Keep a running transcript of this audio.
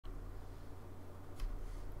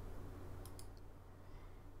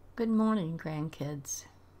Good morning, grandkids.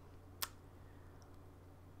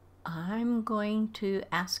 I'm going to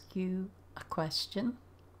ask you a question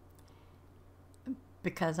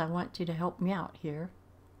because I want you to help me out here.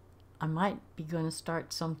 I might be going to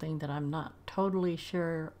start something that I'm not totally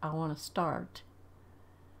sure I want to start.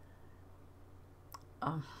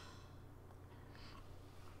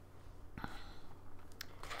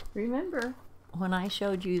 Remember when I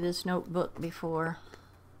showed you this notebook before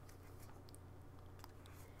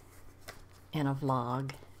in a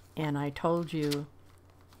vlog, and I told you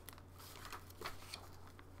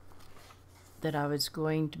that I was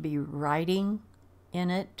going to be writing in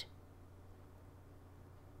it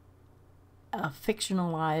a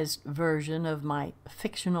fictionalized version of my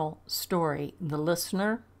fictional story, The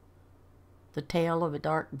Listener, the tale of a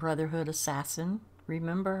dark brotherhood assassin.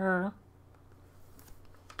 Remember her?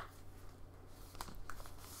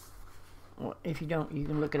 Well, if you don't, you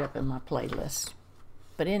can look it up in my playlist.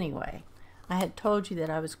 But anyway, I had told you that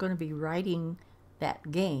I was going to be writing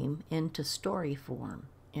that game into story form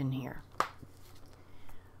in here.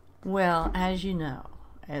 Well, as you know,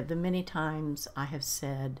 the many times I have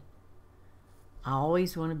said I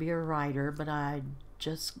always want to be a writer, but I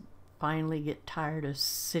just finally get tired of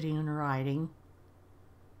sitting and writing,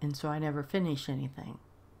 and so I never finish anything.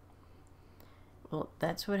 Well,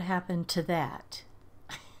 that's what happened to that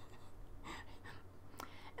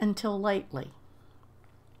until lately.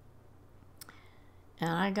 And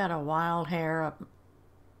I got a wild hair up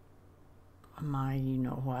my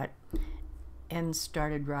you-know-what and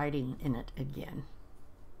started writing in it again.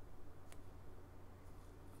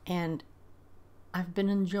 And I've been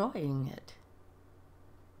enjoying it.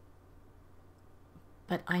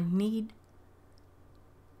 But I need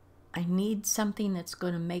something that's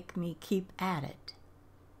going to make me keep at it.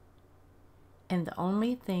 And the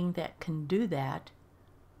only thing that can do that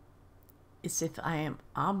is if I am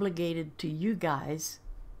obligated to you guys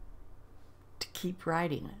to keep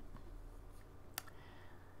writing it.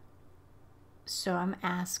 So I'm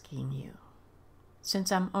asking you,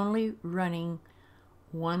 since I'm only running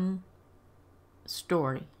one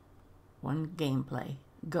story, one gameplay,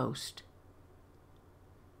 Ghost,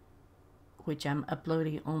 which I'm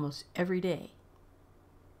uploading almost every day.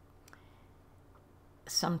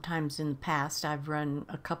 Sometimes in the past I've run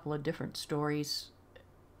a couple of different stories,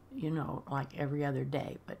 you know, like every other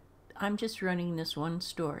day, but I'm just running this one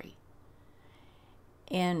story.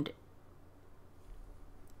 And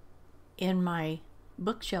in my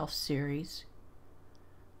bookshelf series,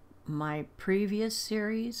 my previous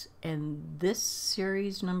series and this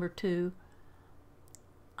series number 2,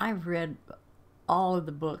 I've read all of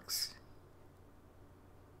the books,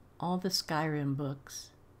 all the Skyrim books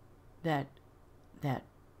that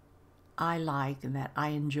I like and that I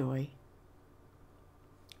enjoy.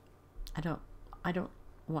 I don't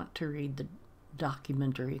want to read the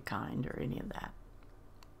documentary kind or any of that.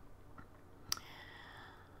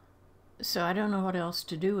 So I don't know what else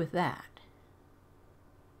to do with that.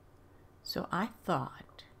 So I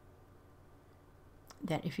thought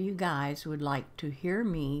that if you guys would like to hear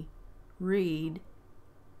me read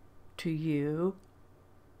to you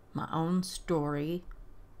my own story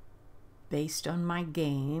based on my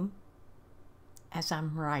game as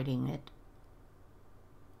I'm writing it,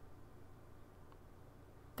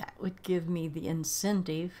 that would give me the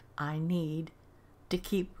incentive I need to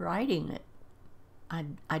keep writing it.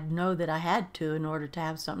 I'd know that I had to in order to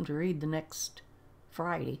have something to read the next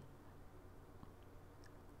Friday.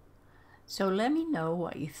 So let me know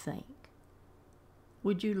what you think.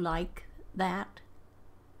 Would you like that?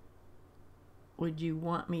 Would you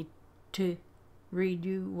want me to read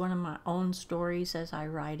you one of my own stories as I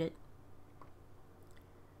write it?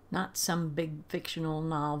 Not some big fictional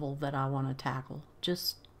novel that I want to tackle,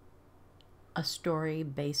 just a story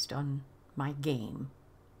based on my game.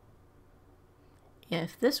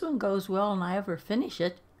 If this one goes well and I ever finish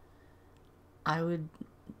it, I would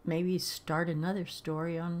maybe start another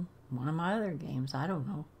story on one of my other games. I don't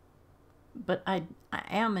know. But I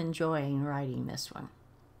am enjoying writing this one.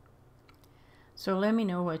 So let me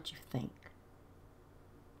know what you think.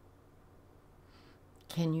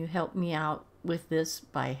 Can you help me out with this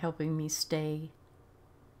by helping me stay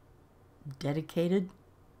dedicated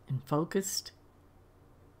and focused?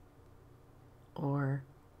 Or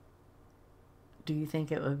do you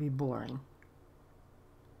think it would be boring?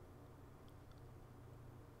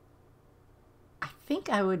 I think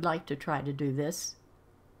I would like to try to do this,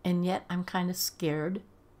 and yet I'm kind of scared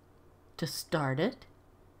to start it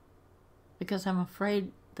because I'm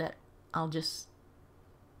afraid that I'll just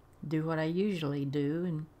do what I usually do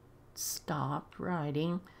and stop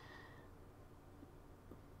writing.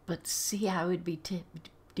 But see, I would be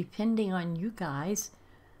depending on you guys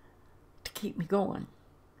to keep me going.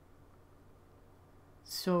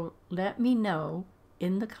 So let me know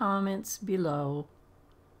in the comments below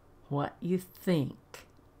what you think.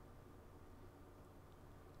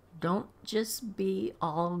 Don't just be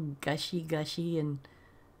all gushy and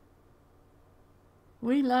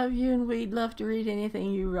we love you and we'd love to read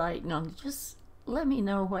anything you write. No, just let me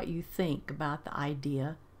know what you think about the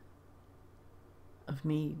idea of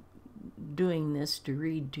me doing this to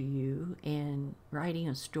read to you and writing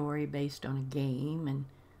a story based on a game, and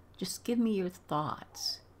just give me your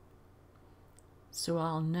thoughts so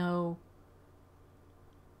I'll know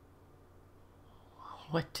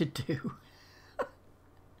what to do.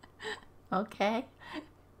 Okay?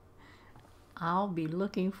 I'll be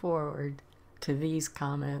looking forward to these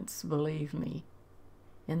comments, believe me.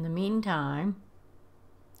 In the meantime,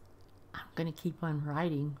 I'm going to keep on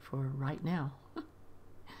writing for right now.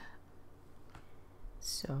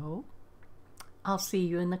 So, I'll see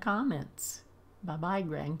you in the comments. Bye-bye,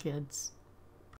 grandkids.